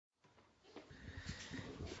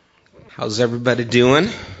How's everybody doing?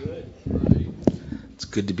 It's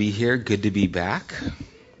good to be here. Good to be back.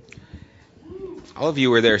 All of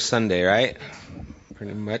you were there Sunday, right?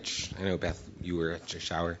 Pretty much. I know, Beth, you were at your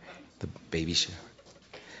shower, the baby shower.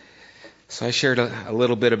 So I shared a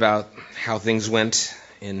little bit about how things went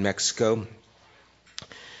in Mexico.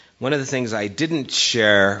 One of the things I didn't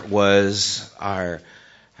share was our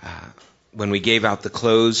when we gave out the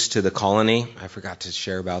clothes to the colony. I forgot to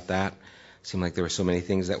share about that. It seemed like there were so many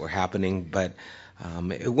things that were happening, but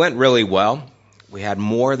it went really well. We had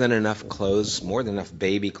more than enough clothes, more than enough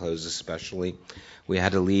baby clothes especially. We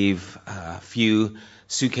had to leave a few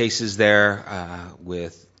suitcases there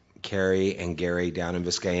with Carrie and Gary down in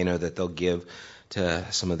Vizcaíno that they'll give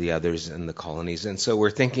to some of the others in the colonies. And so we're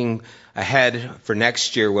thinking ahead for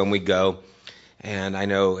next year when we go. And I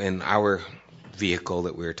know in our vehicle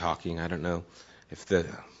that we were talking, I don't know if the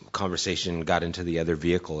conversation got into the other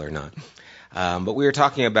vehicle or not. But we were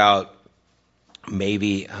talking about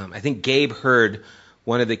maybe, I think Gabe heard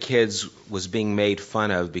one of the kids was being made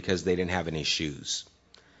fun of because they didn't have any shoes.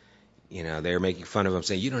 You know, they were making fun of him,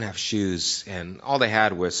 saying, "You don't have shoes." And all they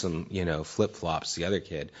had was some, flip-flops, the other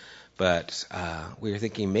kid. But we were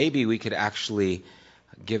thinking maybe we could actually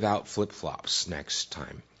give out flip-flops next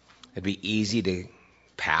time. It'd be easy to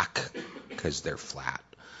pack because they're flat.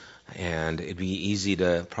 And it'd be easy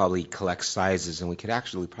to probably collect sizes, and we could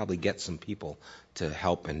actually probably get some people to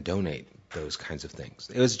help and donate those kinds of things.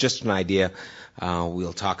 It was just an idea.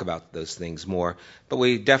 We'll talk about those things more. But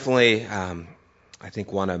we definitely, I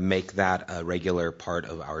think, want to make that a regular part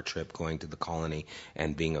of our trip, going to the colony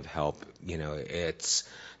and being of help. It's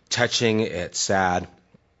touching, it's sad,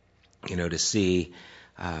 to see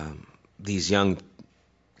these young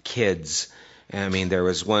kids. I mean, there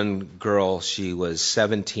was one girl, she was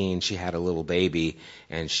 17, she had a little baby,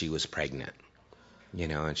 and she was pregnant,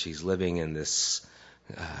 and she's living in these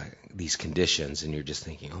conditions, and you're just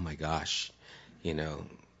thinking, oh my gosh,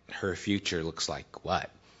 her future looks like what?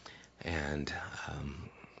 And,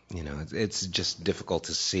 it's just difficult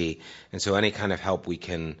to see. And so any kind of help we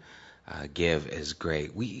can give is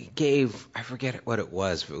great. We gave, I forget what it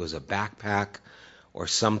was, if it was a backpack or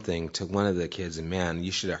something to one of the kids, and man,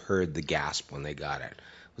 you should have heard the gasp when they got it.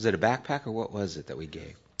 Was it a backpack, or what was it that we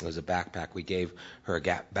gave? It was a backpack. We gave her a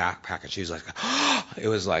backpack, and she was like, oh! It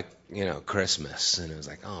was like, Christmas, and it was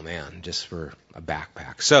like, oh man, just for a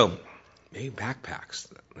backpack. So maybe backpacks.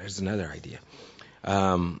 There's another idea.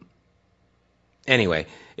 Anyway,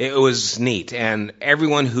 it was neat, and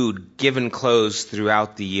everyone who'd given clothes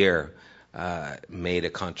throughout the year made a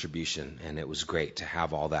contribution, and it was great to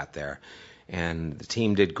have all that there. And the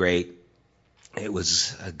team did great. It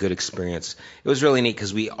was a good experience. It was really neat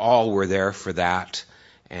because we all were there for that,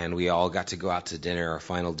 and we all got to go out to dinner, our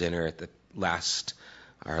final dinner at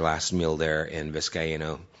our last meal there in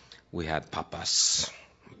Vizcaíno. We had papas,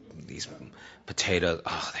 these potatoes.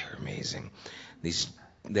 Oh, they were amazing.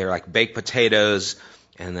 They were like baked potatoes,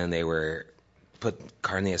 and then they were put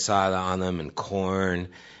carne asada on them and corn,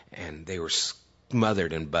 and they were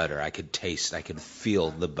smothered in butter. I could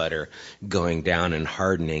feel the butter going down and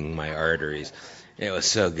hardening my arteries. It was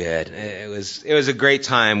so good. It was a great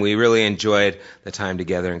time. We really enjoyed the time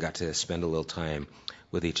together and got to spend a little time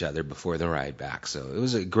with each other before the ride back. So it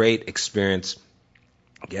was a great experience.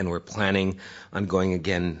 Again, we're planning on going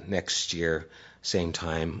again next year, same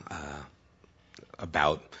time,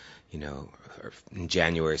 about, in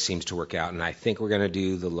January. Seems to work out, and I think we're going to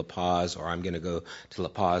do the La Paz, or I'm going to go to La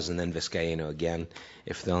Paz and then Vizcaíno again,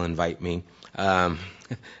 if they'll invite me,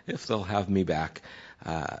 if they'll have me back.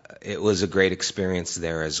 It was a great experience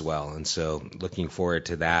there as well, and so looking forward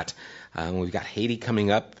to that. We've got Haiti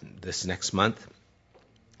coming up this next month,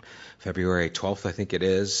 February 12th, I think it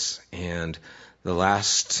is, and the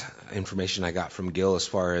last information I got from Gil as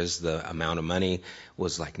far as the amount of money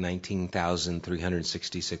was like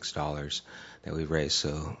 $19,366 that we've raised.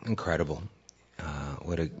 So incredible.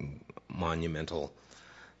 What a monumental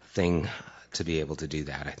thing to be able to do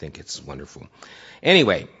that. I think it's wonderful.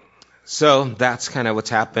 Anyway, so that's kind of what's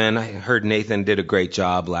happened. I heard Nathan did a great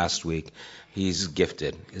job last week. He's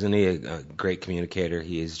gifted. Isn't he a great communicator?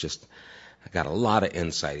 He's just got a lot of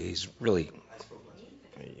insight. He's really...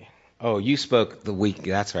 Oh, you spoke the week.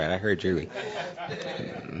 That's right. I heard your week.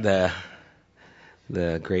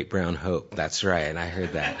 The Great Brown Hope. That's right. I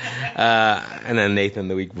heard that. And then Nathan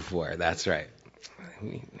the week before. That's right.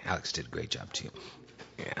 Alex did a great job too.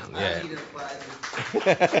 Yeah.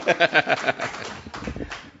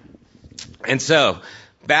 And so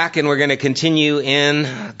back, and we're going to continue in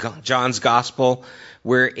John's Gospel.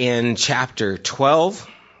 We're in chapter 12.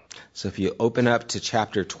 So if you open up to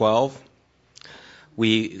chapter 12.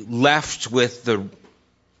 We left with the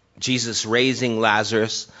Jesus raising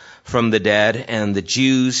Lazarus from the dead and the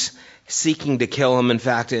Jews seeking to kill him. In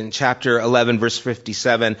fact, in chapter 11, verse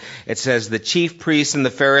 57, it says, the chief priests and the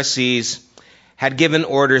Pharisees had given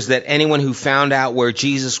orders that anyone who found out where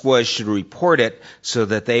Jesus was should report it so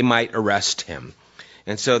that they might arrest him.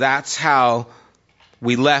 And so that's how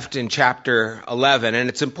we left in chapter 11. And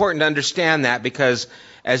it's important to understand that because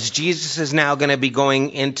as Jesus is now going to be going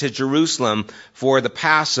into Jerusalem for the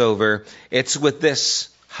Passover, it's with this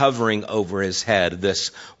hovering over his head, this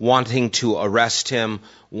wanting to arrest him,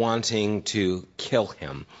 wanting to kill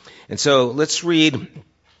him. And so let's read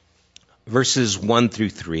verses 1 through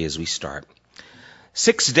 3 as we start.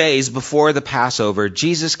 6 days before the Passover,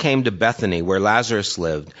 Jesus came to Bethany, where Lazarus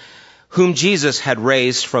lived, whom Jesus had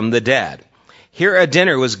raised from the dead. Here a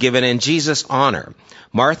dinner was given in Jesus' honor.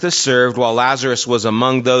 Martha served while Lazarus was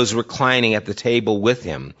among those reclining at the table with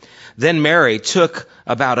him. Then Mary took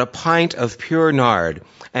about a pint of pure nard,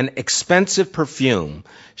 an expensive perfume.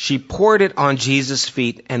 She poured it on Jesus'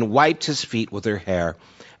 feet and wiped his feet with her hair,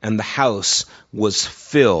 and the house was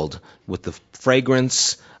filled with the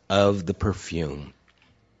fragrance of the perfume.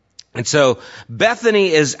 And so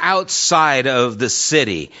Bethany is outside of the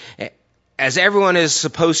city. As everyone is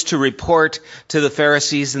supposed to report to the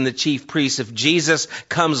Pharisees and the chief priests, if Jesus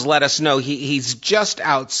comes, let us know. He's just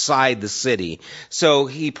outside the city. So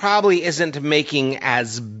he probably isn't making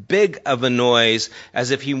as big of a noise as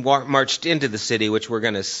if he marched into the city, which we're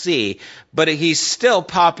going to see. But he's still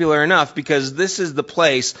popular enough because this is the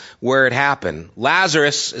place where it happened.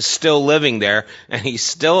 Lazarus is still living there, and he's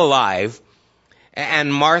still alive.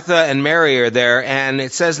 And Martha and Mary are there, and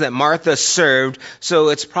it says that Martha served, so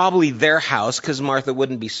it's probably their house, because Martha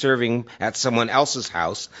wouldn't be serving at someone else's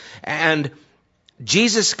house. And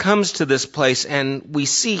Jesus comes to this place, and we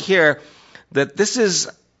see here that this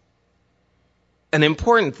is an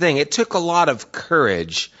important thing. It took a lot of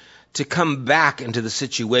courage to come back into the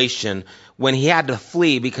situation when he had to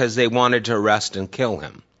flee because they wanted to arrest and kill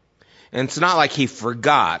him. And it's not like he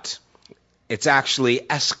forgot. It's actually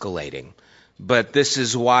escalating. But this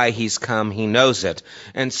is why he's come. He knows it.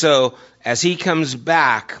 And so as he comes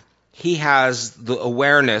back, he has the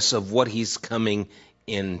awareness of what he's coming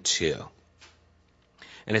into.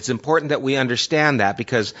 And it's important that we understand that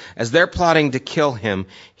because as they're plotting to kill him,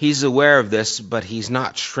 he's aware of this, but he's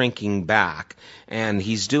not shrinking back. And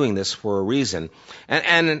he's doing this for a reason.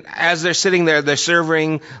 And as they're sitting there, they're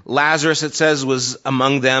serving. Lazarus, it says, was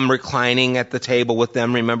among them, reclining at the table with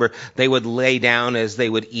them. Remember, they would lay down as they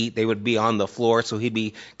would eat. They would be on the floor, so he'd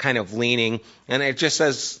be kind of leaning. And it just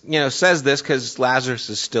says this because Lazarus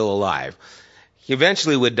is still alive. He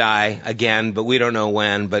eventually would die again, but we don't know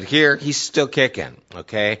when. But here, he's still kicking,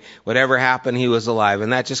 okay? Whatever happened, he was alive.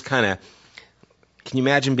 And that just kind of, can you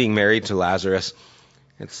imagine being married to Lazarus?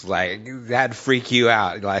 It's like, that'd freak you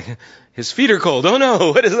out. Like, his feet are cold. Oh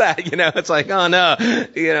no, what is that? It's like, oh no.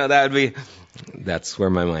 That's where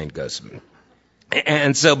my mind goes.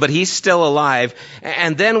 And so, but he's still alive.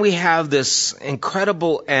 And then we have this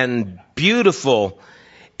incredible and beautiful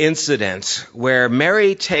incident where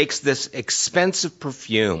Mary takes this expensive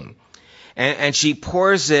perfume and she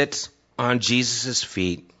pours it on Jesus'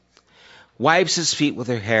 feet, wipes his feet with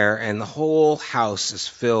her hair, and the whole house is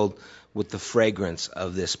filled with the fragrance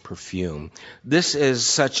of this perfume. This is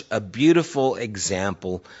such a beautiful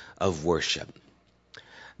example of worship.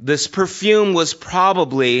 This perfume was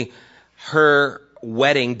probably her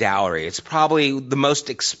wedding dowry. It's probably the most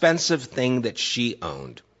expensive thing that she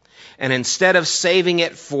owned. And instead of saving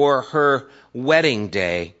it for her wedding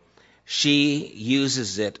day, she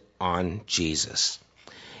uses it on Jesus.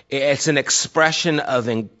 It's an expression of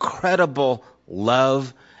incredible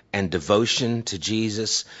love and devotion to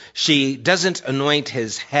Jesus. She doesn't anoint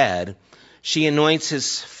his head, she anoints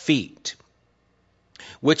his feet,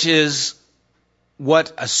 which is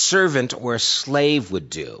what a servant or a slave would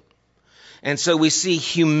do. And so we see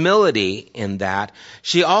humility in that.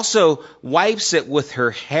 She also wipes it with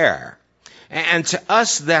her hair. And to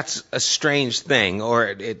us, that's a strange thing, or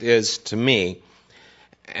it is to me,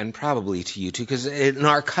 and probably to you too, because in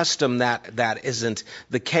our custom that isn't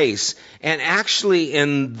the case. And actually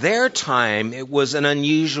in their time, it was an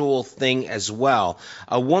unusual thing as well.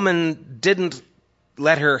 A woman didn't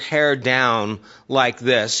let her hair down like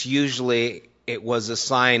this. Usually it was a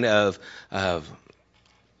sign of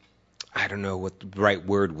I don't know what the right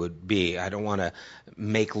word would be. I don't want to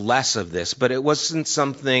make less of this, but it was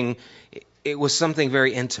something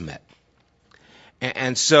very intimate.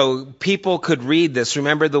 And so people could read this.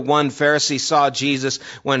 Remember the one Pharisee saw Jesus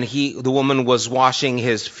when the woman was washing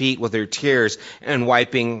his feet with her tears and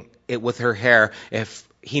wiping it with her hair. If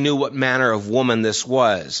he knew what manner of woman this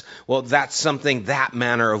was. Well, that's something, that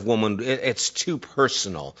manner of woman, it's too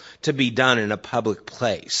personal to be done in a public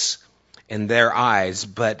place in their eyes,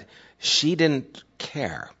 but she didn't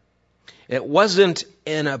care. It wasn't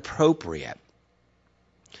inappropriate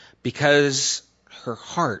because her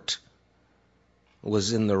heart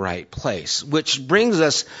was in the right place, which brings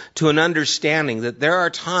us to an understanding that there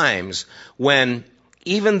are times when,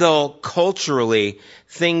 even though culturally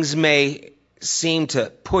things may seem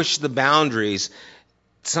to push the boundaries,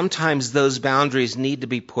 sometimes those boundaries need to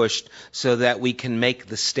be pushed so that we can make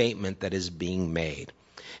the statement that is being made.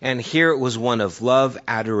 And here it was one of love,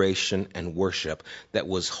 adoration, and worship that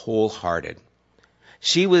was wholehearted.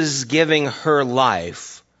 She was giving her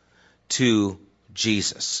life to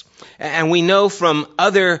Jesus. And we know from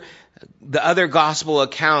the other gospel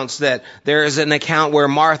accounts that there is an account where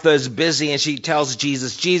Martha is busy and she tells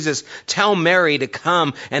Jesus, Jesus, tell Mary to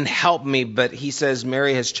come and help me. But he says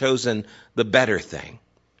Mary has chosen the better thing.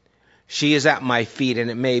 She is at my feet,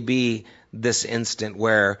 and it may be this instant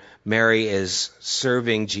where Mary is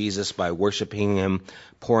serving Jesus by worshiping him,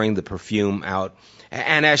 pouring the perfume out.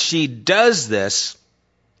 And as she does this,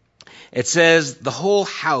 it says the whole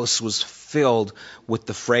house was filled with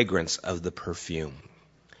the fragrance of the perfume.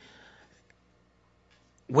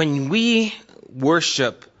 When we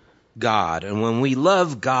worship God and when we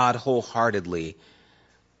love God wholeheartedly,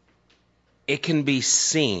 it can be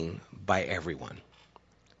seen by everyone.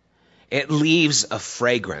 It leaves a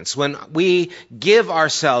fragrance. When we give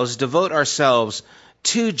ourselves, devote ourselves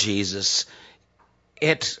to Jesus,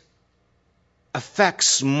 it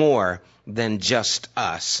affects more than just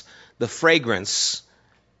us. The fragrance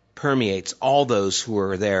permeates all those who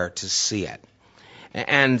are there to see it.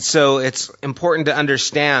 And so it's important to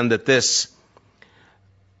understand that this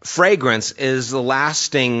fragrance is the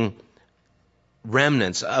lasting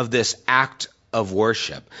remnants of this act of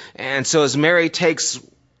worship. And so as Mary takes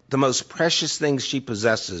the most precious things she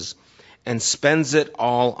possesses and spends it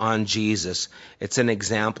all on Jesus, it's an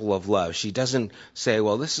example of love. She doesn't say,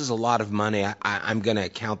 well, this is a lot of money, I'm going to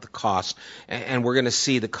count the cost. And we're going to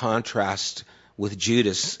see the contrast with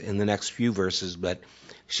Judas in the next few verses, but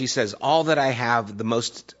she says, all that I have, the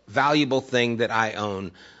most valuable thing that I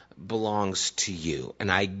own, belongs to you, and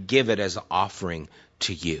I give it as an offering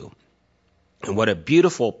to you. And what a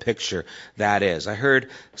beautiful picture that is. I heard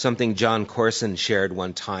something John Corson shared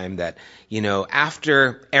one time that,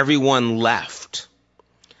 after everyone left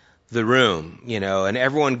the room, and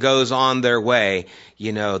everyone goes on their way,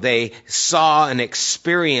 they saw and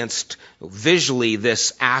experienced visually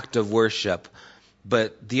this act of worship.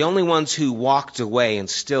 But the only ones who walked away and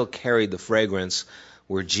still carried the fragrance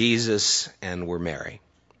were Jesus and were Mary.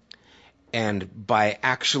 And by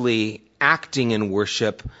actually acting in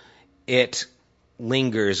worship, it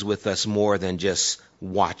lingers with us more than just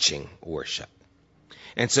watching worship.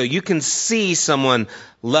 And so you can see someone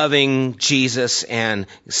loving Jesus and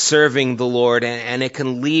serving the Lord, and it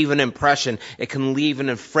can leave an impression. It can leave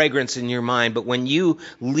a fragrance in your mind. But when you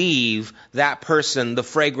leave that person, the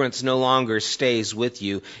fragrance no longer stays with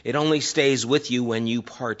you. It only stays with you when you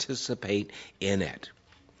participate in it.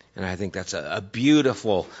 And I think that's a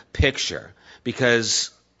beautiful picture,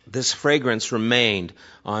 because this fragrance remained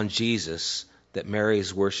on Jesus that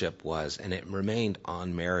Mary's worship was, and it remained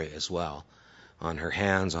on Mary as well. On her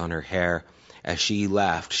hands, on her hair. As she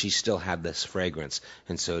left, she still had this fragrance,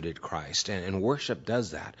 and so did Christ. And worship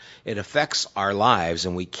does that. It affects our lives,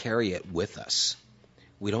 and we carry it with us.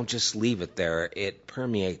 We don't just leave it there. It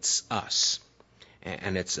permeates us.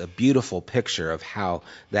 And it's a beautiful picture of how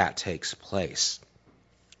that takes place.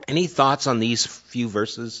 Any thoughts on these few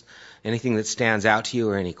verses? Anything that stands out to you,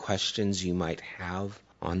 or any questions you might have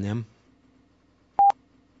on them?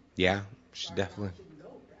 Yeah, definitely.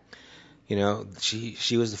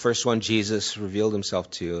 She was the first one Jesus revealed himself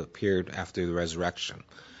to, appeared after the resurrection.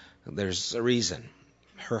 There's a reason.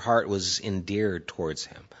 Her heart was endeared towards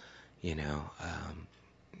him.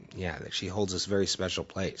 That she holds this very special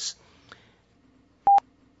place.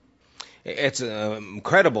 It's an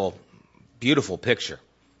incredible, beautiful picture,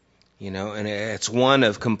 and it's one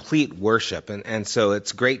of complete worship. And so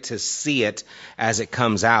it's great to see it as it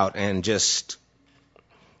comes out and just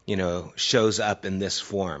shows up in this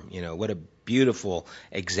form. What a beautiful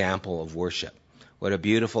example of worship. What a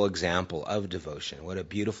beautiful example of devotion. What a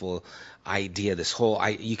beautiful idea.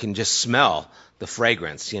 You can just smell the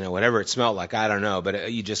fragrance, whatever it smelled like, I don't know,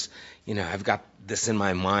 but you just, I've got this in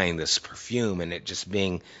my mind, this perfume, and it just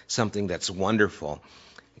being something that's wonderful,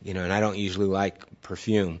 and I don't usually like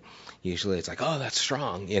perfume. Usually it's like, oh, that's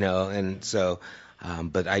strong, and so,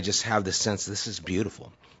 but I just have this sense this is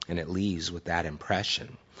beautiful. and it leaves with that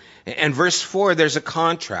impression. And verse 4, there's a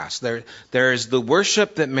contrast. There's the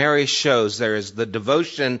worship that Mary shows. There is the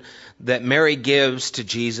devotion that Mary gives to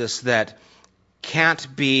Jesus that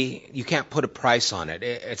you can't put a price on it.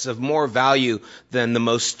 It's of more value than the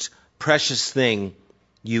most precious thing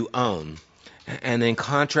you own. And in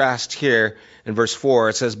contrast here in verse 4,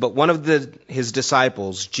 it says, but one of his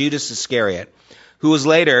disciples, Judas Iscariot, who was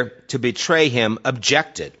later to betray him,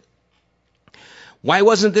 objected. Why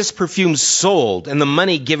wasn't this perfume sold and the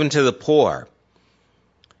money given to the poor?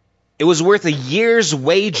 It was worth a year's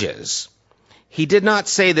wages. He did not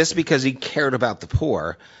say this because he cared about the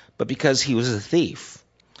poor, but because he was a thief.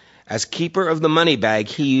 As keeper of the money bag,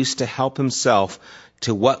 he used to help himself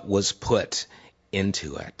to what was put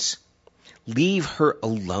into it. Leave her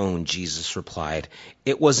alone, Jesus replied.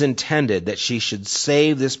 It was intended that she should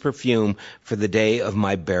save this perfume for the day of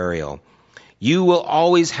my burial. You will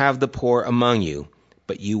always have the poor among you,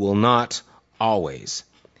 but you will not always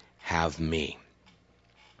have me.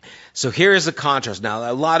 So here is the contrast.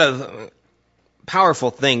 Now, a lot of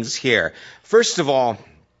powerful things here. First of all,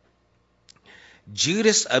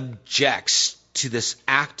 Judas objects to this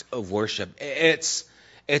act of worship. It's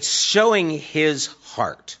showing his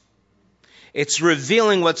heart. It's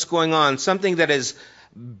revealing what's going on, something that is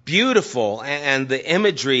beautiful, and the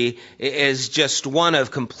imagery is just one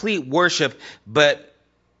of complete worship. But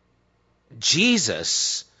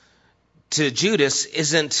Jesus to Judas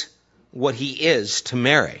isn't what he is to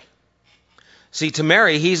Mary. See, to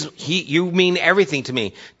Mary, you mean everything to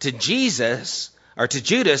me. To Jesus, or to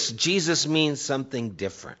Judas, Jesus means something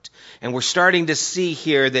different. And we're starting to see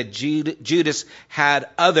here that Judas had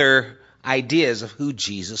other ideas of who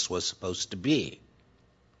Jesus was supposed to be.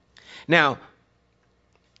 Now,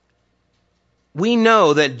 we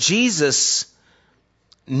know that Jesus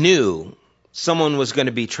knew someone was going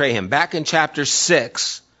to betray him. Back in chapter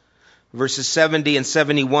 6, verses 70 and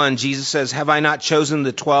 71, Jesus says, have I not chosen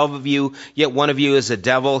the 12 of you, yet one of you is a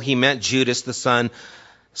devil? He meant Judas, the son,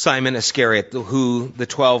 Simon Iscariot, who the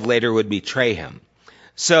 12 later would betray him.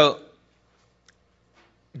 So,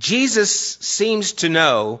 Jesus seems to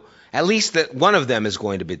know at least that one of them is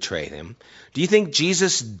going to betray him. Do you think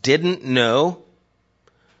Jesus didn't know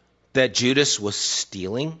that Judas was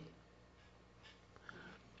stealing?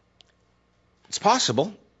 It's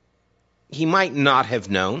possible. He might not have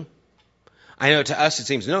known. I know to us it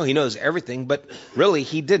seems, no, he knows everything, but really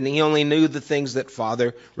he didn't. He only knew the things that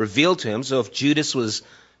Father revealed to him. So if Judas was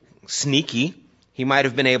sneaky, he might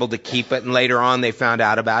have been able to keep it, and later on they found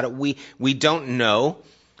out about it. We don't know.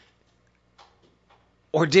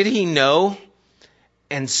 Or did he know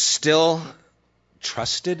and still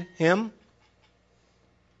trusted him?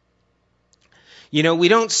 You know, we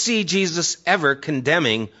don't see Jesus ever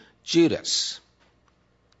condemning Judas.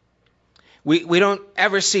 We don't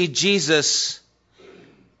ever see Jesus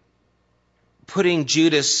putting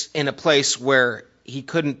Judas in a place where he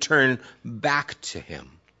couldn't turn back to him.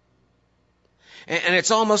 And it's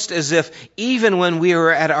almost as if even when we are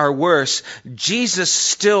at our worst, Jesus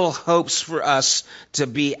still hopes for us to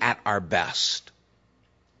be at our best.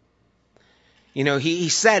 You know, he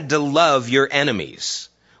said to love your enemies.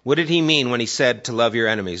 What did he mean when he said to love your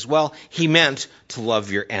enemies? Well, he meant to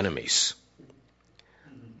love your enemies.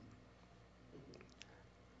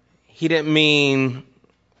 He didn't mean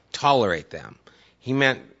tolerate them. He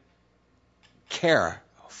meant care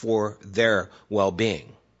for their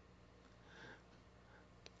well-being.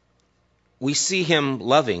 We see him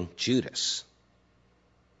loving Judas,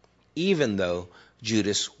 even though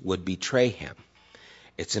Judas would betray him.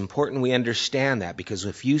 It's important we understand that, because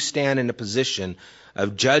if you stand in a position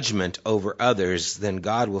of judgment over others, then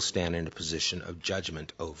God will stand in a position of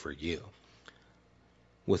judgment over you.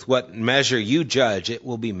 With what measure you judge, it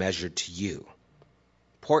will be measured to you.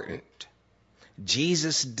 Important.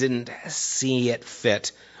 Jesus didn't see it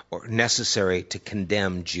fit or necessary to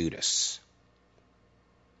condemn Judas.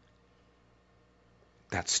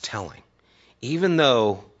 That's telling. Even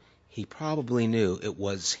though he probably knew it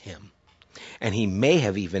was him. And he may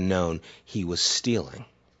have even known he was stealing.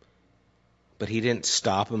 But he didn't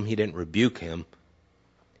stop him. He didn't rebuke him.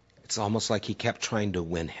 It's almost like he kept trying to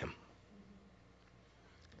win him.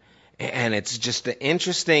 And it's just an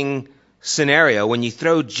interesting scenario. When you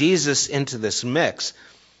throw Jesus into this mix,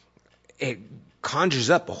 it conjures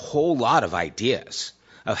up a whole lot of ideas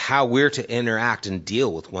of how we're to interact and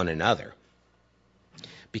deal with one another.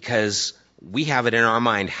 Because we have it in our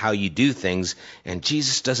mind how you do things, and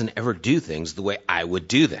Jesus doesn't ever do things the way I would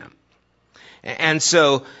do them. And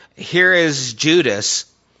so here is Judas.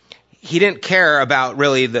 He didn't care about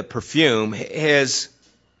really the perfume. His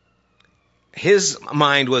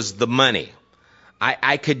mind was the money.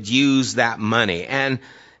 I could use that money. And,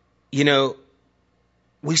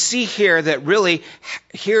 we see here that really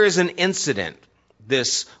here is an incident,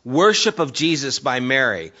 this worship of Jesus by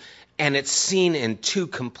Mary, and it's seen in two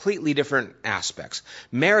completely different aspects.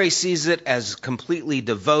 Mary sees it as completely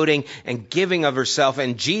devoting and giving of herself,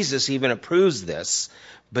 and Jesus even approves this,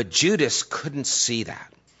 but Judas couldn't see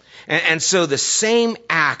that. And so the same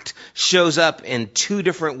act shows up in two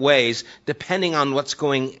different ways depending on what's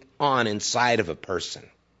going on inside of a person.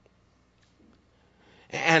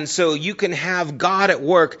 And so you can have God at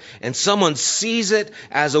work and someone sees it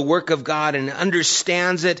as a work of God and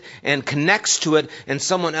understands it and connects to it, and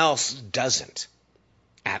someone else doesn't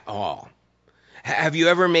at all. Have you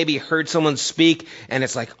ever maybe heard someone speak and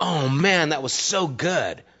it's like, oh man, that was so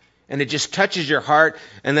good. And it just touches your heart,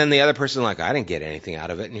 and then the other person like, I didn't get anything out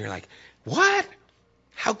of it. And you're like, what?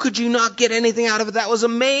 How could you not get anything out of it? That was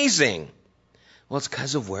amazing. Well, it's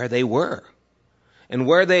because of where they were. And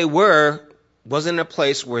where they were wasn't a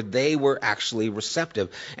place where they were actually receptive.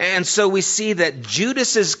 And so we see that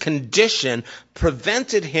Judas's condition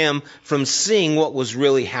prevented him from seeing what was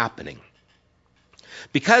really happening.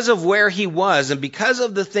 Because of where he was and because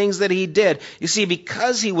of the things that he did, you see,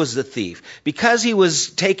 because he was the thief, because he was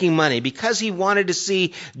taking money, because he wanted to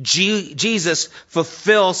see Jesus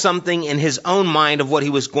fulfill something in his own mind of what he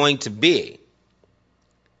was going to be,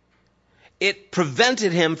 it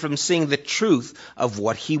prevented him from seeing the truth of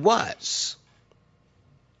what he was.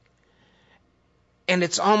 And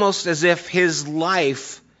it's almost as if his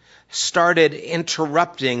life started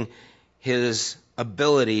interrupting his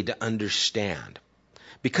ability to understand.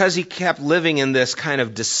 Because he kept living in this kind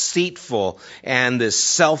of deceitful and this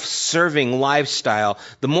self-serving lifestyle,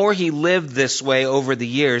 the more he lived this way over the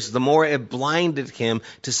years, the more it blinded him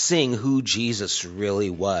to seeing who Jesus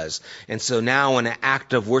really was. And so now when an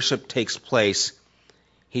act of worship takes place,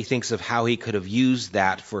 he thinks of how he could have used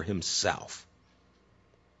that for himself.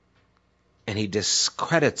 And he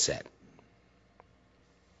discredits it.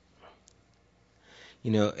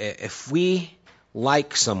 If we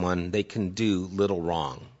like someone, they can do little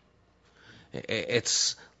wrong.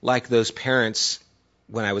 It's like those parents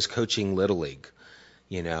when I was coaching Little League,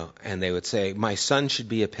 and they would say, my son should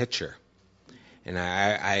be a pitcher. And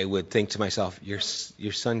I would think to myself, your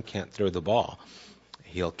son can't throw the ball.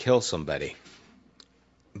 He'll kill somebody.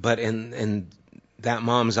 But in that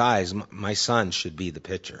mom's eyes, my son should be the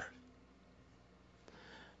pitcher.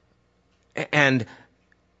 And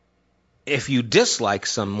if you dislike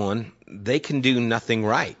someone, they can do nothing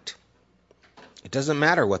right. It doesn't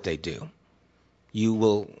matter what they do. You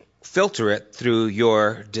will filter it through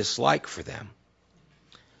your dislike for them.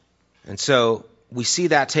 And so we see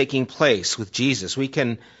that taking place with Jesus. We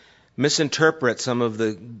can misinterpret some of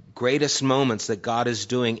the greatest moments that God is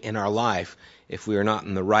doing in our life if we are not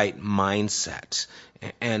in the right mindset.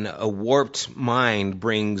 And a warped mind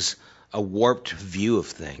brings a warped view of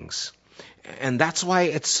things. And that's why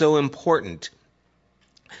it's so important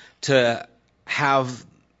to have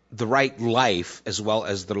the right life as well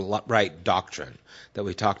as the right doctrine that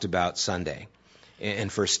we talked about Sunday in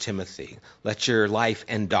 1 Timothy. Let your life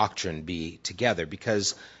and doctrine be together,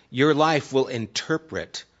 because your life will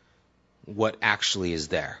interpret what actually is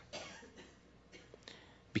there.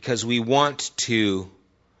 Because we want to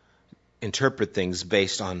interpret things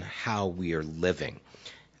based on how we are living.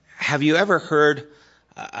 Have you ever heard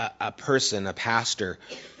a person, a pastor,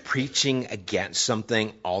 preaching against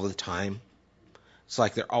something all the time? It's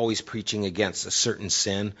like they're always preaching against a certain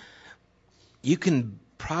sin. You can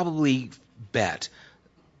probably bet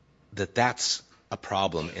that that's a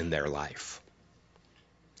problem in their life.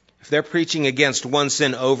 If they're preaching against one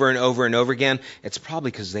sin over and over and over again, it's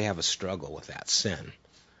probably because they have a struggle with that sin.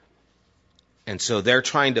 And so they're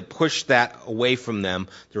trying to push that away from them,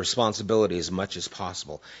 the responsibility, as much as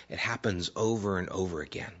possible. It happens over and over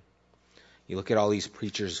again. You look at all these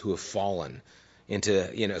preachers who have fallen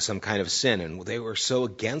into, some kind of sin, and they were so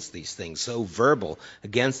against these things, so verbal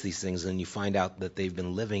against these things, and you find out that they've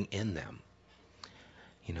been living in them.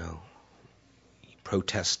 He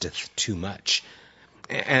protesteth too much.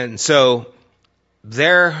 And so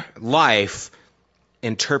their life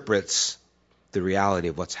interprets the reality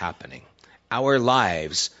of what's happening. Our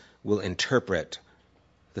lives will interpret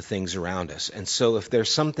the things around us. And so if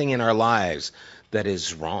there's something in our lives that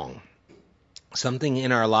is wrong, something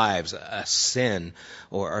in our lives, a sin,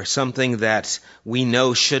 or something that we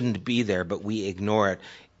know shouldn't be there, but we ignore it,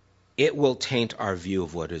 it will taint our view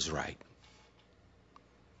of what is right.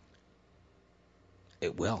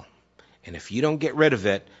 It will. And if you don't get rid of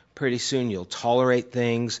it, Pretty soon you'll tolerate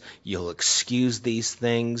things, you'll excuse these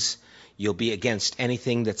things, you'll be against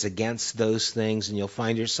anything that's against those things, and you'll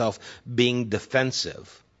find yourself being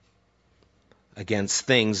defensive against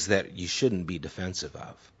things that you shouldn't be defensive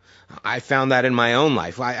of. I found that in my own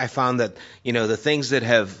life. I found that, the things that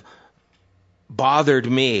have bothered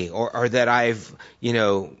me or that I've,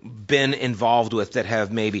 been involved with that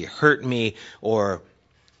have maybe hurt me or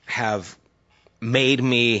have made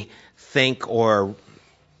me think or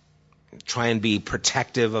try and be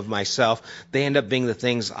protective of myself, they end up being the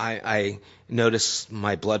things I notice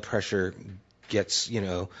my blood pressure gets,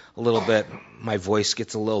 a little bit, my voice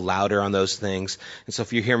gets a little louder on those things. And so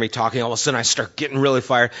if you hear me talking, all of a sudden I start getting really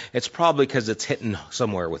fired. It's probably because it's hitting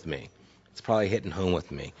somewhere with me. It's probably hitting home with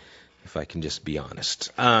me, if I can just be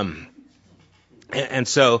honest. And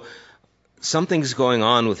so something's going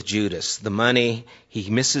on with Judas. The money, he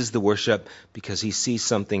misses the worship because he sees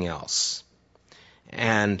something else.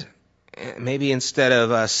 And maybe instead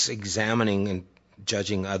of us examining and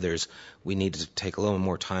judging others, we need to take a little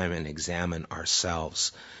more time and examine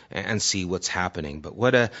ourselves and see what's happening. But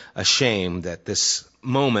what a shame that this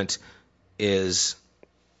moment is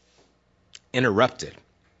interrupted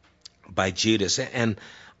by Judas. And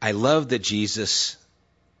I love that Jesus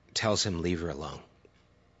tells him, leave her alone.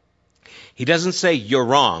 He doesn't say, you're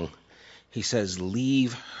wrong. He says,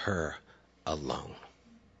 leave her alone.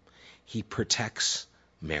 He protects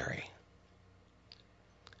Mary.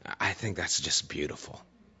 I think that's just beautiful.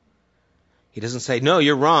 He doesn't say, no,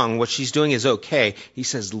 you're wrong. What she's doing is okay. He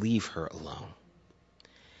says, leave her alone.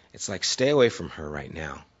 It's like, stay away from her right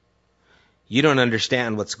now. You don't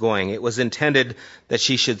understand what's going. It was intended that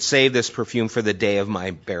she should save this perfume for the day of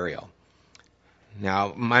my burial.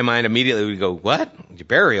 Now, my mind immediately would go, what? Your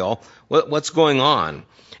burial? What's going on?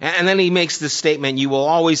 And then he makes this statement, you will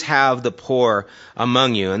always have the poor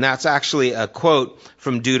among you. And that's actually a quote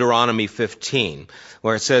from Deuteronomy 15,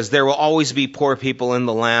 where it says, there will always be poor people in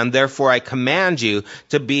the land. Therefore, I command you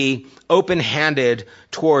to be open-handed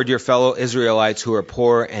toward your fellow Israelites who are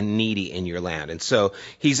poor and needy in your land. And so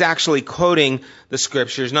he's actually quoting the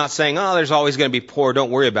scriptures, not saying, oh, there's always going to be poor. Don't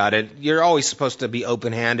worry about it. You're always supposed to be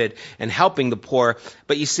open-handed and helping the poor.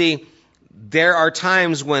 But you see, there are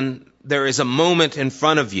times when there is a moment in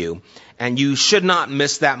front of you, and you should not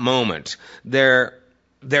miss that moment. There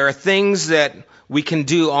are things that we can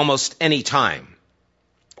do almost any time.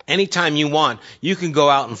 Anytime you want, you can go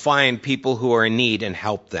out and find people who are in need and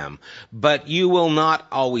help them. But you will not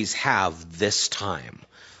always have this time.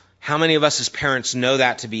 How many of us as parents know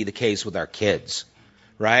that to be the case with our kids,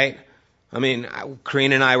 right? I mean,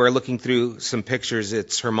 Karina and I were looking through some pictures.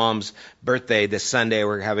 It's her mom's birthday this Sunday.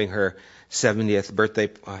 We're having her 70th birthday.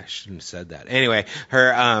 Oh, I shouldn't have said that. Anyway,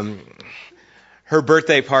 her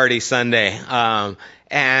birthday party Sunday.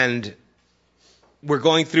 And we're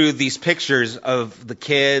going through these pictures of the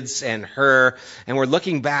kids and her, and we're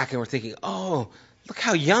looking back and we're thinking, oh, look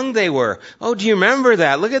how young they were. Oh, do you remember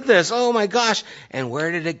that? Look at this. Oh my gosh. And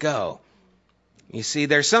where did it go? You see,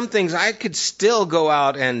 there's some things I could still go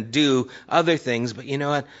out and do other things, but you know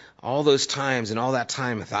what? All those times and all that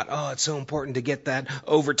time I thought, oh, it's so important to get that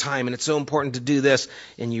overtime and it's so important to do this.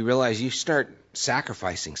 And you realize you start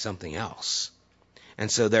sacrificing something else. And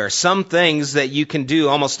so there are some things that you can do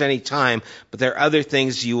almost any time, but there are other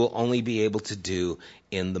things you will only be able to do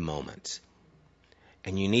in the moment.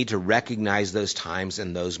 And you need to recognize those times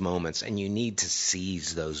and those moments, and you need to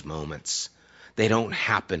seize those moments. They don't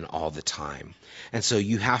happen all the time. And so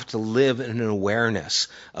you have to live in an awareness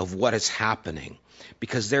of what is happening.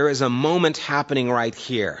 Because there is a moment happening right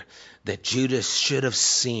here that Judas should have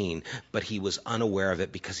seen, but he was unaware of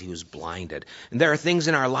it because he was blinded. And there are things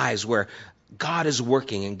in our lives where God is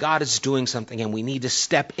working and God is doing something, and we need to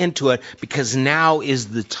step into it because now is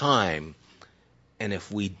the time. And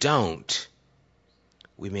if we don't,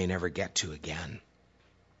 we may never get to again.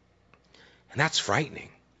 And that's frightening.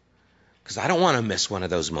 Because I don't want to miss one of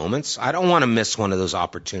those moments. I don't want to miss one of those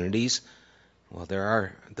opportunities. Well, there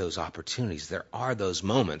are those opportunities. There are those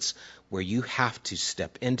moments where you have to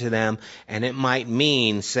step into them, and it might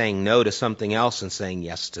mean saying no to something else and saying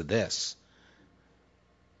yes to this.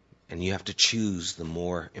 And you have to choose the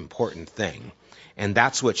more important thing. And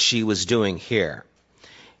that's what she was doing here.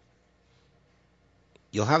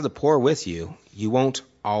 You'll have the poor with you. You won't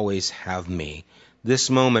always have me. This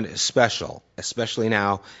moment is special, especially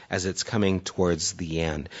now as it's coming towards the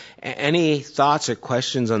end. Any thoughts or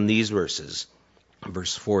questions on these verses?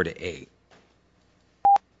 Verse 4 to 8.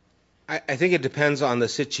 I think it depends on the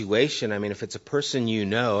situation. I mean, if it's a person you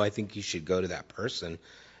know, I think you should go to that person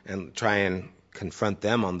and try and confront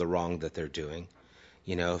them on the wrong that they're doing.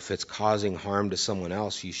 You know, if it's causing harm to someone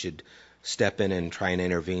else, you should step in and try and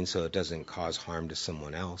intervene so it doesn't cause harm to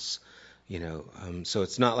someone else. So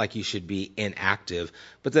it's not like you should be inactive.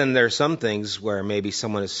 But then there are some things where maybe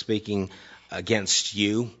someone is speaking against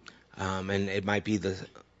you, and it might be the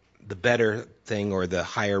better thing or the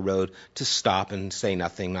higher road to stop and say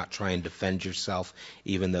nothing, not try and defend yourself,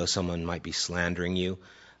 even though someone might be slandering you,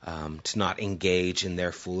 to not engage in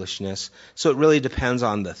their foolishness. So it really depends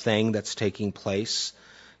on the thing that's taking place.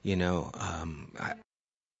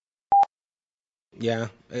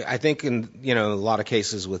 I think in a lot of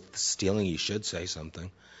cases with stealing, you should say something.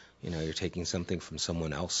 You're taking something from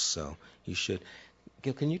someone else, so you should.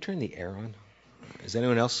 Gil, can you turn the air on? Is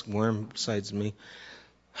anyone else warm besides me?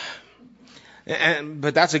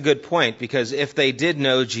 But that's a good point, because if they did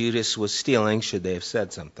know Judas was stealing, should they have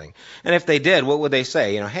said something? And if they did, what would they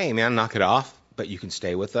say? Hey, man, knock it off, but you can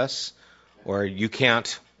stay with us, or you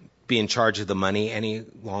can't be in charge of the money any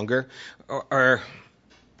longer, or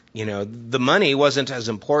the money wasn't as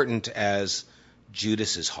important as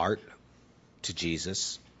Judas's heart to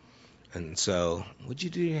Jesus. And so, what'd you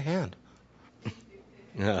do to your hand?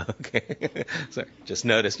 Oh, okay. Sorry, just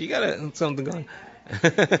noticed. You got something going.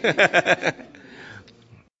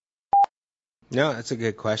 No, that's a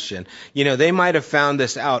good question. They might have found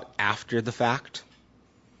this out after the fact.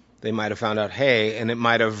 They might have found out, hey, and it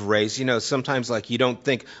might have raised, sometimes like you don't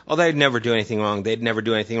think, oh, they'd never do anything wrong. They'd never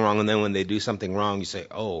do anything wrong. And then when they do something wrong, you say,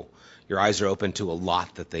 oh, your eyes are open to a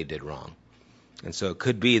lot that they did wrong. And so it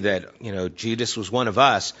could be that, Judas was one of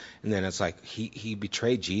us, and then it's like he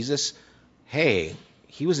betrayed Jesus. Hey,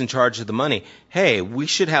 he was in charge of the money. Hey, we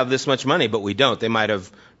should have this much money, but we don't. They might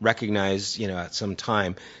have recognized, at some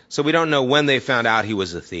time. So we don't know when they found out he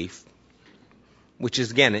was a thief, which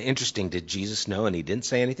is, again, interesting. Did Jesus know and he didn't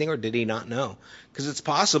say anything, or did he not know? Because it's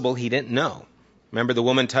possible he didn't know. Remember, the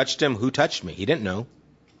woman touched him. Who touched me? He didn't know.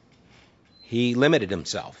 He limited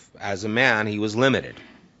himself. As a man, he was limited.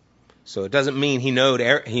 So it doesn't mean he knew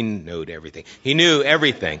everything. He knew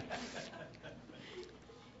everything.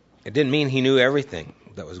 It didn't mean he knew everything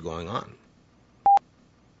that was going on.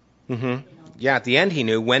 Yeah, at the end he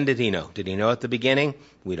knew. When did he know? Did he know at the beginning?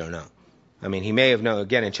 We don't know. I mean, he may have known.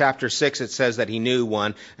 Again, in chapter 6 it says that he knew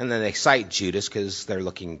one, and then they cite Judas because they're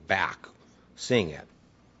looking back, seeing it.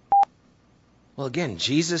 Well, again,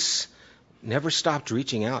 Jesus never stopped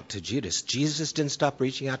reaching out to Judas. Jesus didn't stop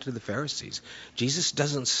reaching out to the Pharisees. Jesus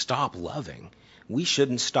doesn't stop loving. We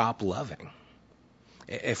shouldn't stop loving.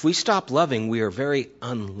 If we stop loving, we are very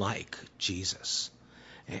unlike Jesus.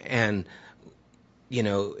 And,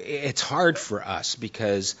 it's hard for us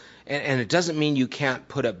because, and it doesn't mean you can't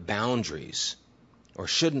put up boundaries or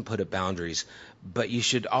shouldn't put up boundaries, but you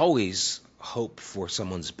should always hope for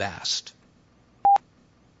someone's best.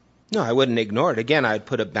 No, I wouldn't ignore it. Again, I'd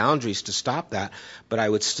put up boundaries to stop that, but I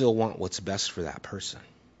would still want what's best for that person.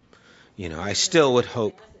 I still would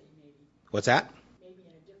hope. What's that?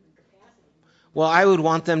 Well, I would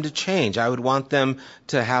want them to change. I would want them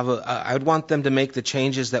to I would want them to make the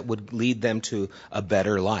changes that would lead them to a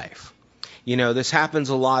better life. This happens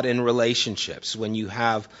a lot in relationships when you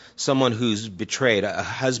have someone who's betrayed, a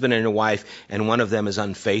husband and a wife, and one of them is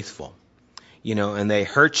unfaithful. And they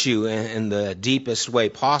hurt you in the deepest way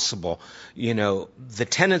possible. The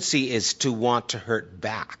tendency is to want to hurt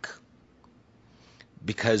back.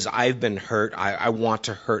 Because I've been hurt, I want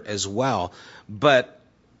to hurt as well. But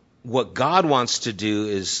what God wants to do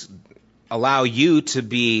is allow you to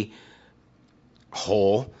be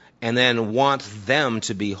whole and then want them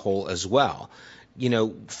to be whole as well.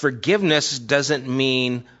 Forgiveness doesn't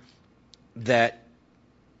mean that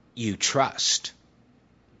you trust.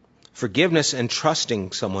 Forgiveness and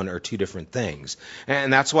trusting someone are two different things.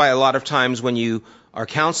 And that's why a lot of times when you are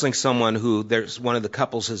counseling someone who one of the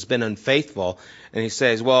couples has been unfaithful, and he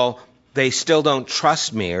says, well, they still don't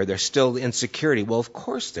trust me, or there's still insecurity. Well, of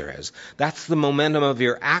course there is. That's the momentum of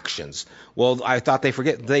your actions. Well, I thought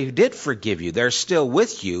they did forgive you. They're still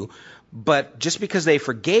with you, but just because they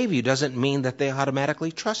forgave you doesn't mean that they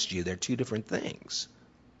automatically trust you. They're two different things.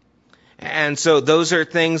 And so those are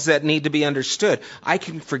things that need to be understood. I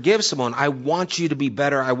can forgive someone. I want you to be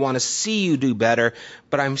better. I want to see you do better.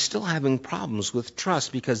 But I'm still having problems with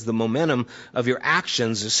trust because the momentum of your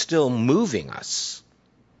actions is still moving us.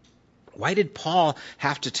 Why did Paul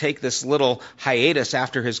have to take this little hiatus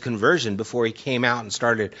after his conversion before he came out and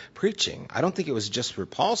started preaching? I don't think it was just for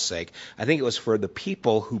Paul's sake. I think it was for the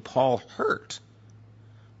people who Paul hurt.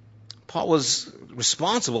 Paul was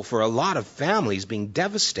responsible for a lot of families being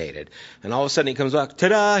devastated. And all of a sudden he comes back,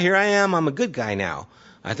 ta-da, here I am, I'm a good guy now.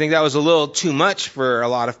 I think that was a little too much for a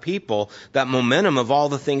lot of people. That momentum of all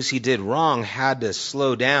the things he did wrong had to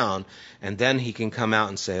slow down, and then he can come out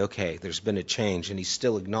and say, okay, there's been a change, and he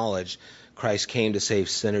still acknowledged Christ came to save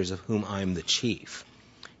sinners, of whom I'm the chief.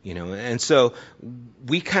 And so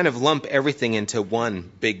we kind of lump everything into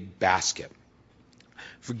one big basket.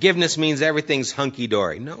 Forgiveness means everything's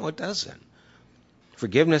hunky-dory. No, it doesn't.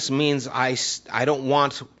 Forgiveness means I don't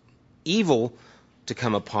want evil to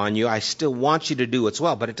come upon you. I still want you to do what's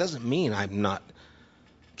well, but it doesn't mean I'm not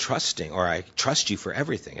trusting or I trust you for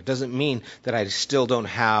everything. It doesn't mean that I still don't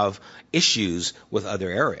have issues with other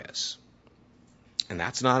areas. And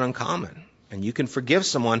that's not uncommon. And you can forgive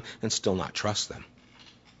someone and still not trust them.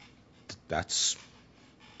 That's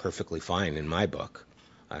perfectly fine in my book.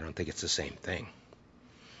 I don't think it's the same thing.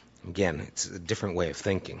 Again, it's a different way of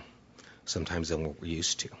thinking sometimes than what we're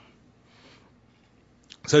used to.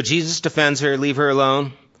 So Jesus defends her, leave her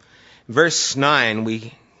alone. Verse 9,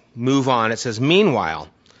 we move on. It says, meanwhile,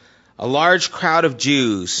 a large crowd of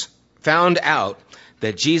Jews found out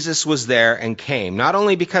that Jesus was there and came, not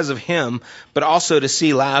only because of him, but also to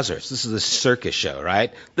see Lazarus. This is a circus show,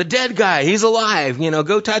 right? The dead guy, he's alive,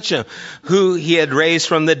 go touch him, who he had raised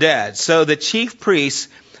from the dead. So the chief priests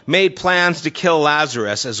made plans to kill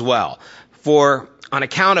Lazarus as well. For on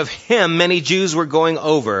account of him, many Jews were going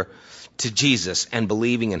over to Jesus and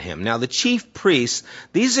believing in him. Now, the chief priests,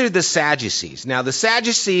 these are the Sadducees. Now, the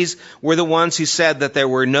Sadducees were the ones who said that there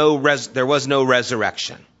was no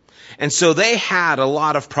resurrection. And so they had a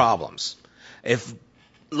lot of problems. If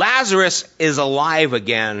Lazarus is alive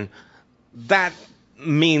again, that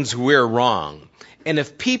means we're wrong. And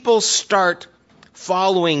if people start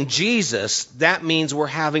following Jesus, that means we're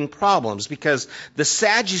having problems, because the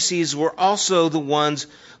Sadducees were also the ones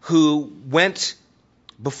who went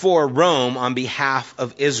before Rome on behalf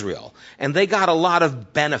of Israel. And they got a lot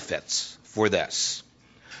of benefits for this.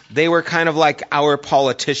 They were kind of like our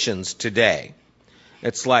politicians today.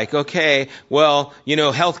 It's like, okay, well,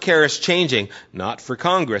 healthcare is changing. Not for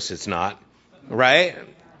Congress, it's not. Right?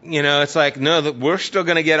 It's like, no, we're still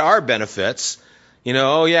going to get our benefits.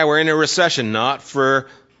 Oh yeah, we're in a recession. Not for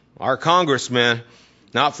our congressmen,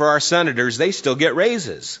 not for our senators. They still get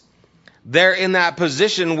raises. They're in that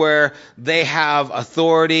position where they have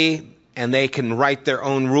authority and they can write their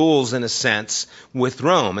own rules, in a sense, with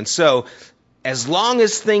Rome. And so, as long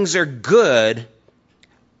as things are good,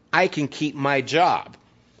 I can keep my job.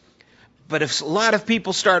 But if a lot of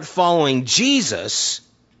people start following Jesus,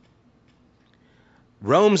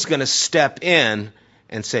 Rome's going to step in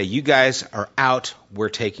and say, you guys are out, we're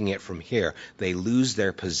taking it from here. They lose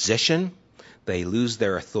their position, they lose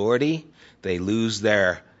their authority, they lose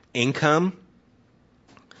their income,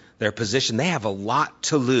 their position. They have a lot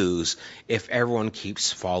to lose if everyone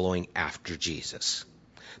keeps following after Jesus.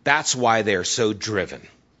 That's why they're so driven.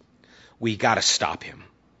 We got to stop him.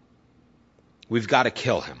 We've got to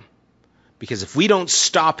kill him. Because if we don't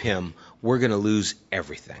stop him, we're going to lose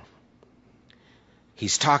everything.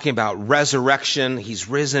 He's talking about resurrection. He's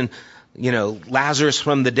risen, Lazarus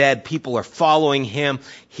from the dead. People are following him.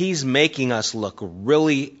 He's making us look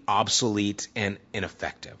really obsolete and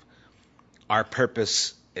ineffective. Our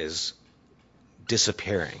purpose is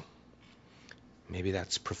disappearing. Maybe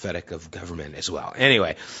that's prophetic of government as well.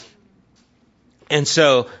 Anyway, and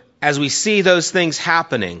so as we see those things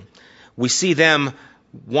happening, we see them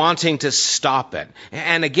wanting to stop it.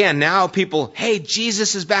 And again, now people, hey,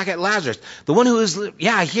 Jesus is back at Lazarus. The one who is,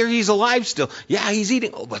 I hear he's alive still. Yeah, he's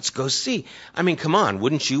eating. Oh, let's go see. I mean, come on,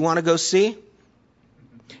 wouldn't you want to go see?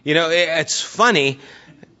 It's funny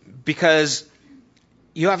because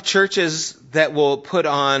you have churches that will put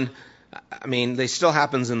on, they still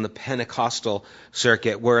happens in the Pentecostal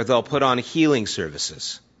circuit where they'll put on healing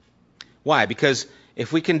services. Why? Because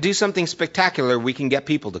if we can do something spectacular, we can get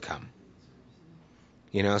people to come.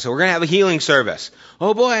 So we're going to have a healing service.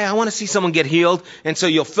 Oh boy, I want to see someone get healed. And so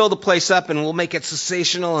you'll fill the place up and we'll make it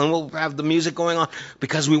sensational and we'll have the music going on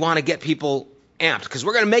because we want to get people amped because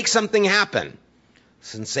we're going to make something happen.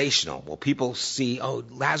 Sensational. Well, people see, oh,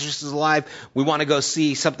 Lazarus is alive. We want to go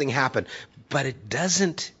see something happen. But it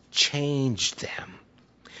doesn't change them.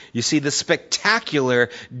 You see, the spectacular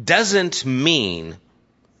doesn't mean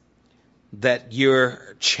that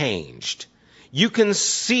you're changed. You can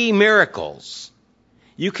see miracles.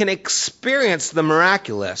 You can experience the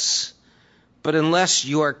miraculous, but unless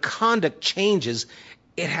your conduct changes,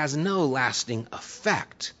 it has no lasting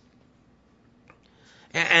effect.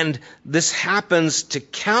 And this happens to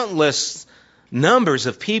countless numbers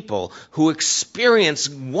of people who experience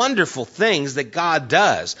wonderful things that God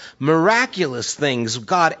does, miraculous things.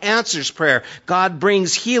 God answers prayer. God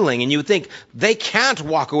brings healing. And you would think they can't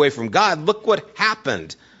walk away from God. Look what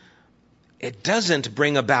happened. It doesn't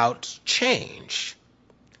bring about change.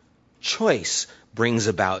 Choice brings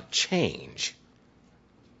about change.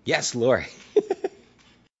 Yes, Lori.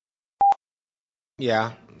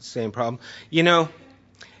 Yeah, same problem. You know,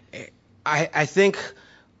 I think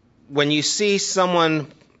when you see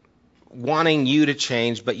someone wanting you to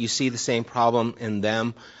change, but you see the same problem in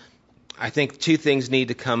them, I think two things need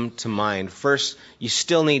to come to mind. First, you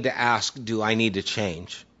still need to ask, do I need to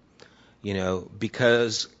change? You know,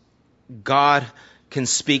 because God can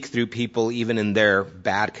speak through people even in their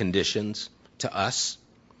bad conditions to us.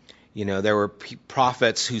 You know, there were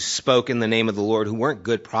prophets who spoke in the name of the Lord who weren't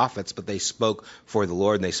good prophets, but they spoke for the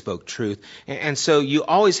Lord and they spoke truth. And so you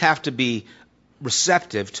always have to be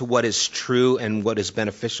receptive to what is true and what is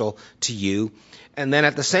beneficial to you. And then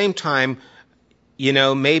at the same time, you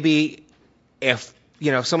know, maybe if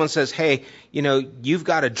someone says, hey, you know, you've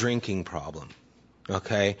got a drinking problem,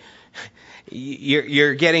 okay?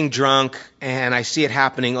 You're getting drunk, and I see it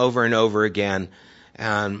happening over and over again.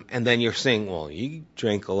 And then you're saying, well, you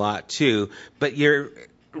drink a lot too. But you're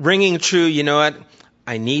ringing true, you know what?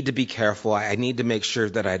 I need to be careful. I need to make sure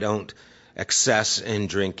that I don't excess in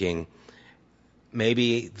drinking.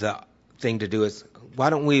 Maybe the thing to do is, why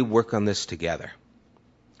don't we work on this together?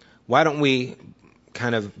 Why don't we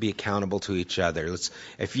kind of be accountable to each other?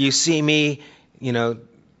 If you see me, you know,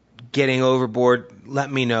 getting overboard,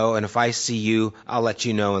 let me know. And if I see you, I'll let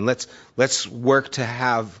you know. And let's work to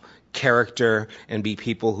have character and be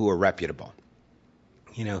people who are reputable.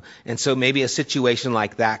 You know, and so maybe a situation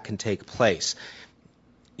like that can take place.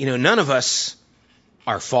 You know, none of us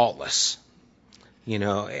are faultless. You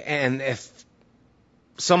know, and if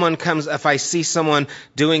I see someone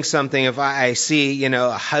doing something, if I see, you know,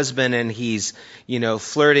 a husband and he's, you know,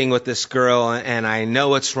 flirting with this girl and I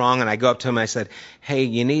know it's wrong and I go up to him and I said, hey,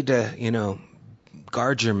 you need to, you know,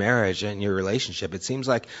 guard your marriage and your relationship. It seems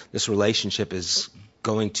like this relationship is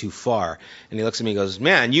going too far. And he looks at me and goes,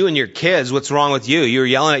 man, you and your kids, what's wrong with you? You were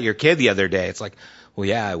yelling at your kid the other day. It's like, well,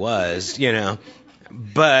 yeah, I was, you know.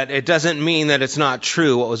 But it doesn't mean that it's not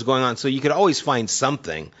true what was going on. So you could always find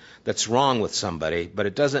something that's wrong with somebody, but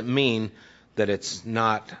it doesn't mean that it's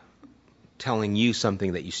not telling you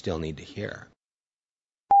something that you still need to hear.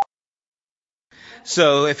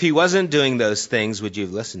 So if he wasn't doing those things, would you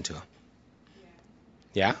have listened to him?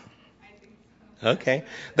 Yeah? Okay.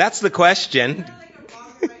 That's the question.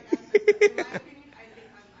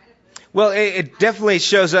 Well, it definitely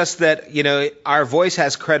shows us that, you know, our voice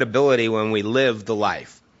has credibility when we live the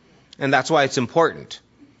life. And that's why it's important,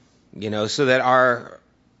 you know, so that our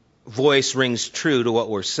voice rings true to what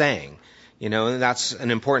we're saying. You know, and that's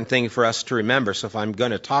an important thing for us to remember. So if I'm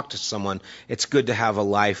going to talk to someone, it's good to have a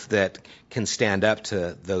life that can stand up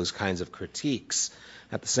to those kinds of critiques.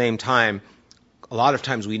 At the same time, a lot of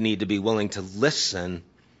times we need to be willing to listen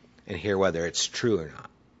and hear whether it's true or not.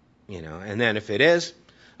 You know, and then if it is,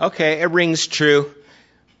 okay, it rings true.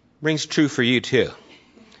 Rings true for you too.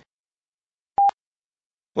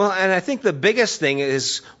 Well, and I think the biggest thing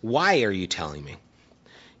is, why are you telling me?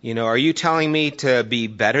 You know, are you telling me to be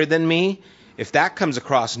better than me? If that comes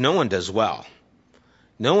across, no one does well.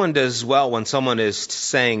 No one does well when someone is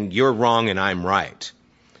saying you're wrong and I'm right.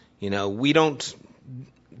 You know, we don't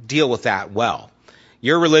deal with that well.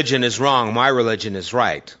 Your religion is wrong, my religion is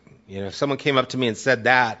right. You know, if someone came up to me and said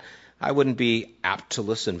that, I wouldn't be apt to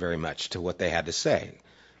listen very much to what they had to say,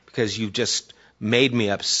 because you've just made me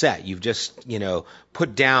upset. You've just, you know,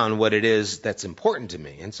 put down what it is that's important to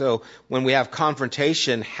me. And so when we have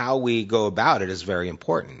confrontation, how we go about it is very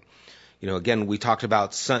important. You know, again, we talked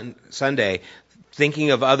about Sunday, thinking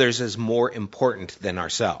of others as more important than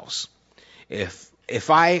ourselves. If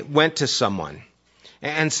I went to someone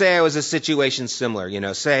and say I was a situation similar, you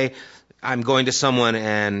know, say I'm going to someone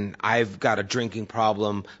and I've got a drinking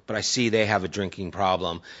problem, but I see they have a drinking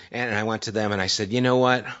problem. And I went to them and I said, you know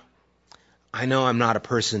what? I know I'm not a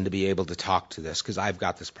person to be able to talk to this because I've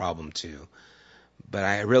got this problem too. But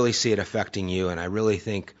I really see it affecting you, and I really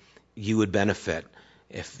think you would benefit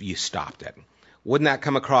if you stopped it. Wouldn't that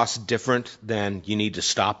come across different than you need to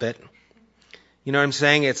stop it? You know what I'm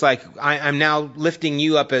saying? It's like I'm now lifting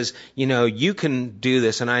you up as, you know, you can do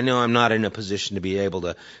this, and I know I'm not in a position to be able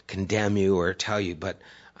to condemn you or tell you, but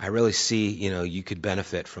I really see, you know, you could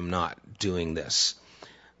benefit from not doing this.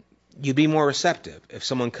 You'd be more receptive. If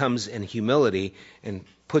someone comes in humility and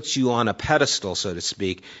puts you on a pedestal, so to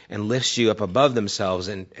speak, and lifts you up above themselves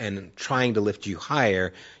and trying to lift you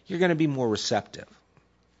higher, you're going to be more receptive.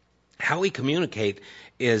 how we communicate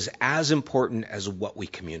is as important as what we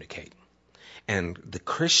communicate. And the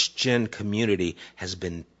Christian community has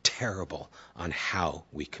been terrible on how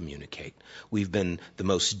we communicate. We've been the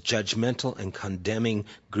most judgmental and condemning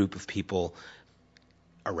group of people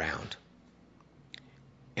around.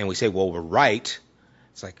 And we say, well, we're right.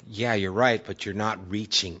 It's like, yeah, you're right, but you're not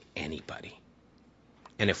reaching anybody.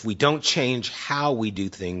 And if we don't change how we do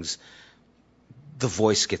things, the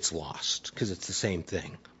voice gets lost because it's the same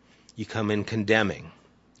thing. You come in condemning,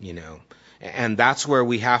 And that's where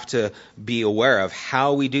we have to be aware of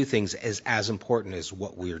how we do things is as important as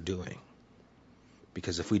what we're doing.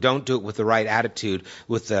 Because if we don't do it with the right attitude,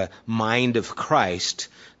 with the mind of Christ,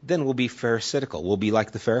 then we'll be pharisaical. We'll be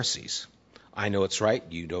like the Pharisees. I know it's right,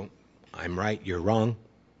 you don't. I'm right, you're wrong.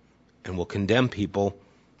 And we'll condemn people,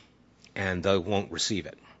 and they won't receive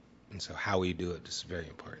it. And so how we do it is very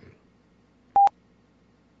important.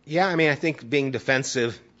 Yeah, I think being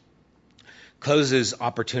defensive closes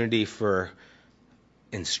opportunity for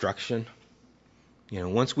instruction.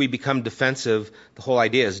 Once we become defensive, the whole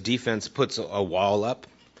idea is defense puts a wall up,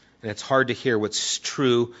 and it's hard to hear what's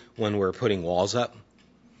true when we're putting walls up,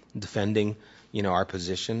 defending, our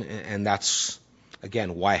position, and that's,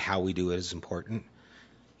 again, why how we do it is important.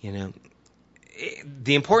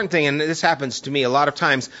 The important thing, and this happens to me a lot of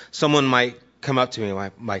times, someone might come up to me,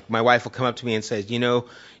 my wife will come up to me and say,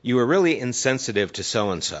 you were really insensitive to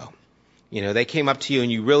so-and-so. They came up to you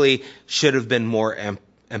and you really should have been more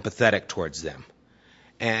empathetic towards them.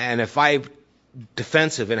 And if I'm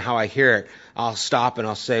defensive in how I hear it, I'll stop and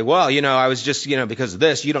I'll say, well, I was just, because of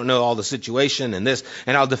this, you don't know all the situation and this,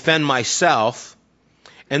 and I'll defend myself.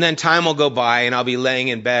 And then time will go by and I'll be laying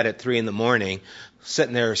in bed at 3 a.m,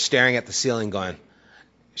 sitting there staring at the ceiling going,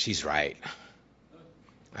 she's right.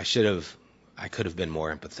 I could have been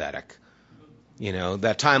more empathetic.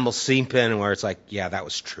 That time will seep in where it's like, yeah, that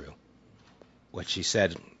was true. What she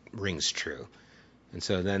said rings true. And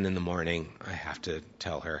so then in the morning, I have to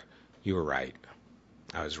tell her, you were right.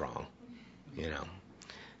 I was wrong.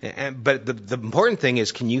 But the important thing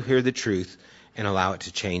is, can you hear the truth and allow it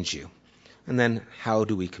to change you? And then how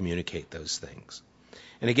do we communicate those things?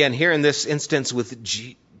 And again, here in this instance with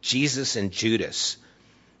Jesus and Judas,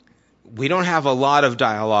 we don't have a lot of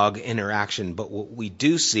dialogue interaction, but what we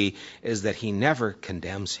do see is that he never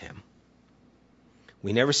condemns him.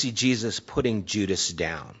 We never see Jesus putting Judas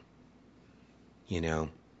down,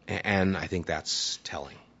 and I think that's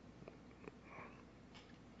telling.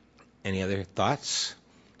 Any other thoughts?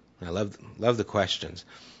 I love the questions.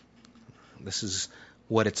 This is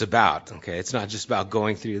what it's about, okay? It's not just about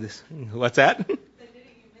going through this. What's that?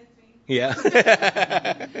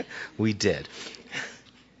 Yeah. We did.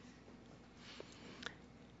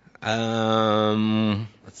 Let's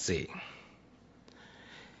see.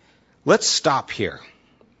 Let's stop here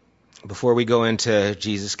before we go into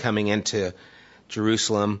Jesus coming into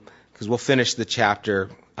Jerusalem, because we'll finish the chapter.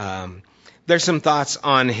 There's some thoughts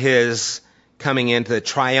on his coming into the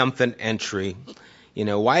triumphant entry.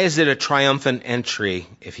 Why is it a triumphant entry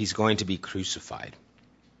if he's going to be crucified?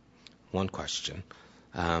 One question.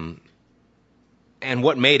 And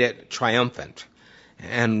what made it triumphant?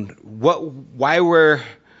 And why were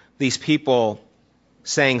these people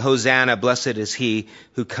saying, Hosanna, blessed is he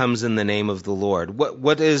who comes in the name of the Lord?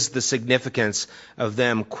 What is the significance of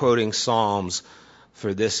them quoting Psalms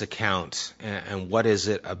for this account? And what is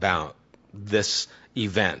it about this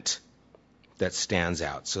event that stands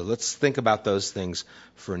out? So let's think about those things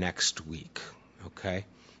for next week, okay?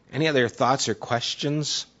 Any other thoughts or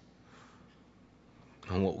questions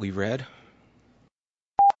on what we read?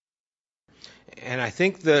 And I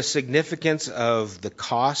think the significance of the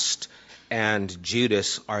cost and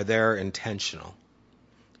Judas are there intentional.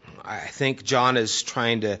 I think John is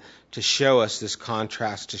trying to show us this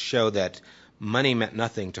contrast, to show that money meant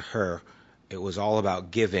nothing to her. It was all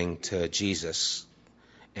about giving to Jesus,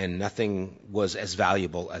 and nothing was as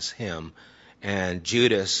valuable as him. And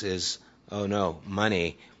Judas is, oh no,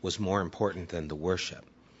 money was more important than the worship.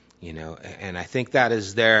 And I think that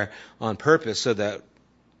is there on purpose so that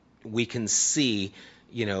we can see,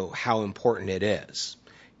 how important it is.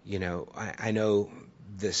 I know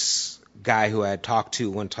this guy who I had talked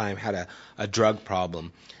to one time had a drug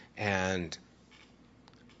problem, and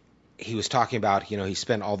he was talking about, he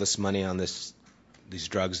spent all this money on these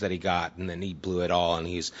drugs that he got, and then he blew it all, and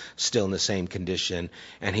he's still in the same condition.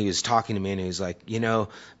 And he was talking to me, and he was like,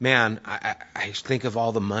 man, I think of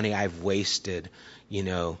all the money I've wasted,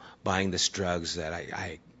 buying this drugs that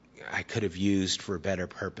I could have used for better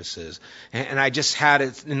purposes. And I just had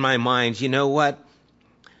it in my mind, what?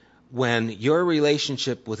 when your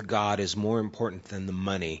relationship with God is more important than the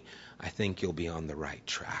money, I think you'll be on the right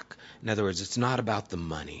track. In other words, it's not about the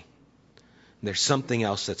money. There's something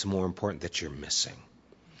else that's more important that you're missing.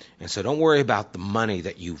 And so don't worry about the money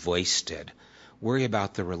that you've wasted. Worry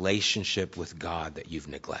about the relationship with God that you've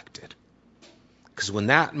neglected. Because when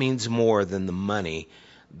that means more than the money,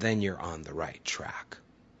 then you're on the right track.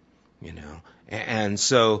 And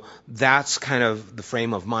so that's kind of the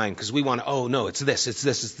frame of mind, because we want to, oh no, it's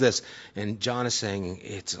this. And John is saying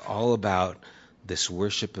it's all about this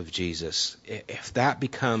worship of Jesus. If that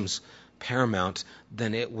becomes paramount,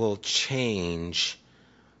 then it will change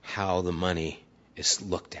how the money is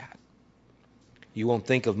looked at. You won't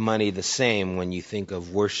think of money the same when you think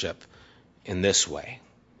of worship in this way.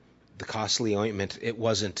 The costly ointment, it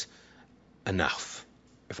wasn't enough.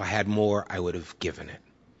 If I had more, I would have given it.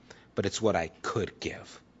 But it's what I could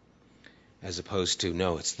give, as opposed to,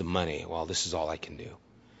 no, it's the money. Well, this is all I can do.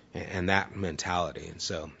 And that mentality. And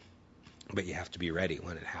so, but you have to be ready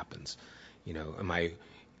when it happens.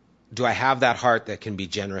 Do I have that heart that can be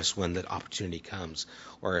generous when the opportunity comes?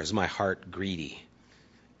 Or is my heart greedy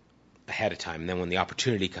ahead of time? And then when the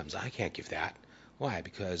opportunity comes, I can't give that. Why?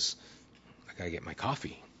 Because I got to get my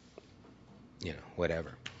coffee.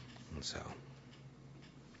 Whatever. And so,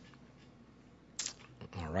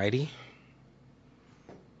 alrighty.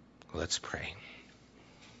 Let's pray.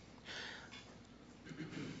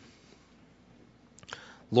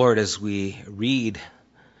 Lord, as we read,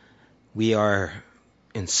 we are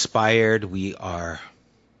inspired, we are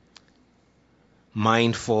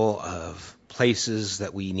mindful of places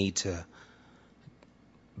that we need to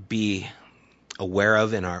be aware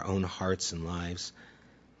of in our own hearts and lives.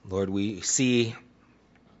 Lord, we see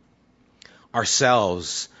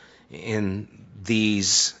ourselves in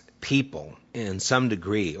these people in some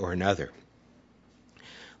degree or another.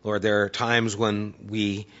 Lord, there are times when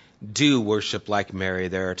we do worship like Mary.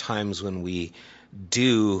 There are times when we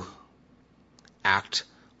do act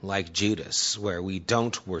like Judas, where we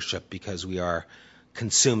don't worship because we are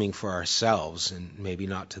consuming for ourselves, and maybe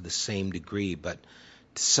not to the same degree, but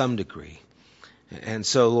to some degree. And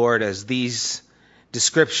so, Lord, as these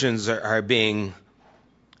descriptions are being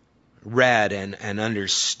read and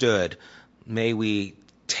understood, may we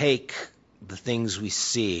take the things we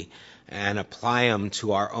see and apply them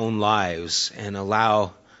to our own lives and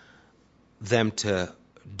allow them to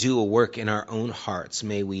do a work in our own hearts.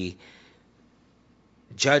 May we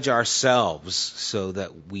judge ourselves so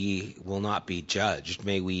that we will not be judged.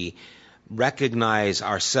 May we recognize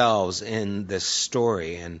ourselves in this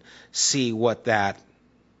story and see what that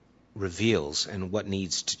reveals and what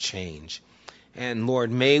needs to change. And Lord,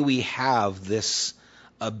 may we have this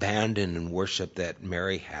abandon in worship that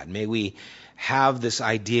Mary had. May we have this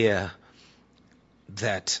idea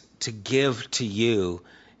that to give to you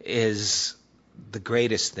is the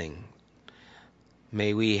greatest thing.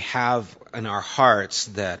 May we have in our hearts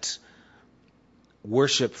that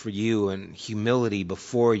worship for you and humility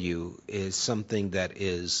before you is something that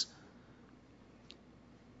is,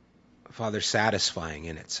 Father, satisfying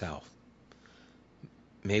in itself.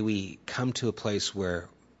 May we come to a place where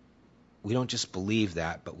we don't just believe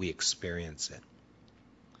that, but we experience it.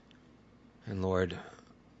 And Lord,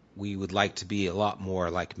 we would like to be a lot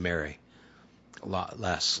more like Mary, a lot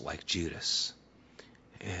less like Judas.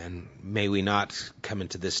 And may we not come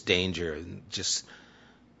into this danger and just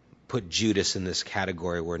put Judas in this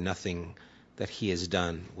category where nothing that he has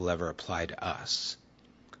done will ever apply to us.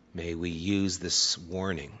 May we use this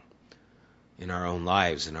warning in our own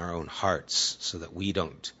lives, in our own hearts, so that we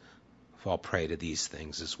don't fall prey to these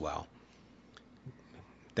things as well.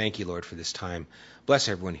 Thank you, Lord, for this time. Bless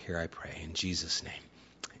everyone here, I pray. In Jesus' name,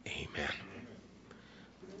 amen.